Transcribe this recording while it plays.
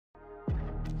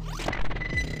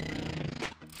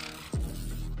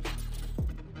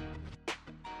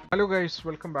Hello guys,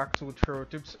 welcome back to Tutorial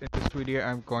Tips. In this video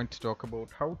I'm going to talk about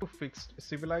how to fix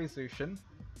Civilization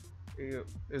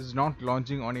is not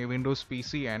launching on a Windows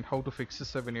PC and how to fix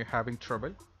this when you're having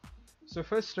trouble. So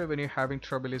first when you're having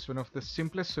trouble is one of the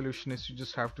simplest solution is you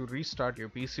just have to restart your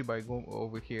PC by going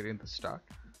over here in the start.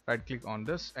 Right click on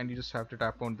this and you just have to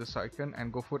tap on this icon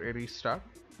and go for a restart.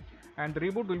 And the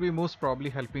reboot will be most probably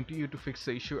helping you to fix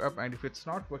the issue up, and if it's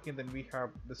not working then we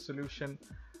have the solution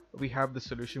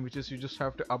which is you just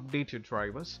have to update your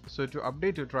drivers. So to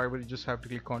update your driver you just have to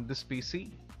click on this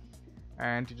PC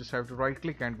and you just have to right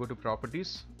click and go to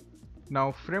properties.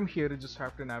 Now from here you just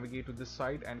have to navigate to this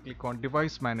side and click on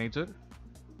device manager,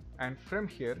 and from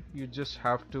here you just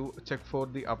have to check for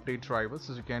the update drivers.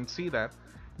 As you can see that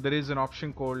there is an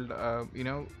option called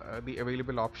the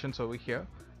available options over here,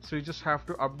 so you just have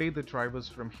to update the drivers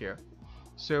from here.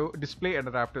 So display and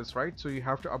adapters, right? So you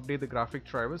have to update the graphic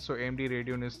drivers. So AMD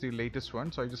Radeon is the latest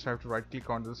one, so I just have to right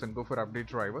click on this and go for update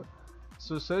driver.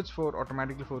 So search for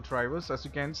automatically for drivers. As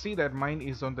you can see that mine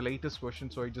is on the latest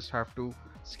version, so I just have to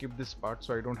skip this part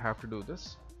so I don't have to do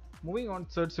this. Moving on,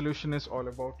 third solution is all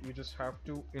about you just have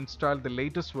to install the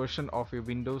latest version of your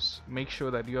Windows. Make sure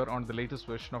that you are on the latest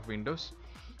version of Windows.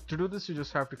 To do this you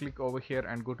just have to click over here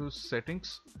and go to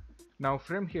settings. Now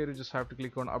from here you just have to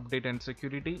click on update and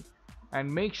security and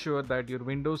make sure that your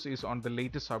Windows is on the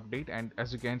latest update, and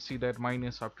as you can see that mine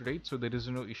is up to date, so there is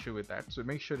no issue with that. So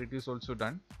make sure it is also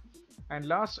done. And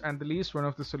last and the least, one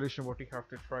of the solution what you have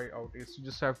to try out is you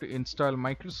just have to install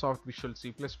Microsoft Visual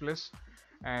C++,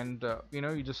 and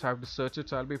you just have to search it.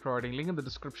 So I'll be providing link in the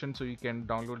description so you can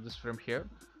download this from here.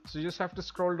 So you just have to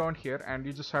scroll down here and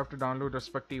you just have to download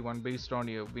respective one based on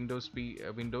your Windows.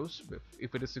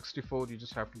 If it is 64 you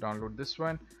just have to download this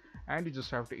one and you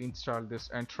just have to install this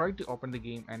and try to open the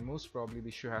game, and most probably the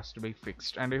issue has to be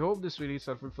fixed. And I hope this video is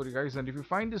helpful for you guys, and if you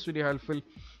find this video helpful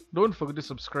don't forget to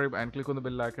subscribe and click on the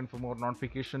bell icon for more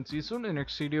notifications. See you soon in the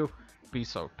next video.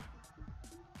 Peace out.